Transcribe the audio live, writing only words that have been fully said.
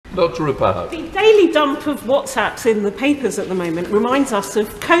Dr. Rupa Huq. The daily dump of WhatsApps in the papers at the moment reminds us of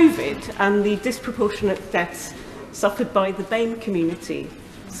COVID and the disproportionate deaths suffered by the BAME community.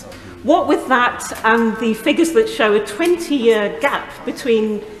 What with that and the figures that show a 20-year gap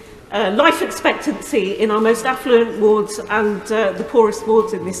between life expectancy in our most affluent wards and the poorest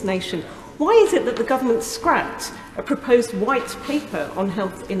wards in this nation, why is it that the government scrapped a proposed white paper on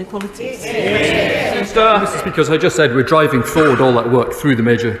health inequalities? Mr. Speaker, as I just said, we're driving forward all that work through the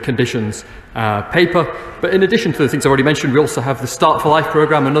major conditions paper. But in addition to the things I've already mentioned, we also have the Start for Life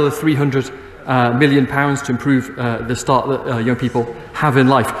programme, another £300 million to improve the start that young people have in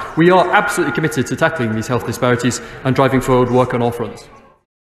life. We are absolutely committed to tackling these health disparities and driving forward work on all fronts.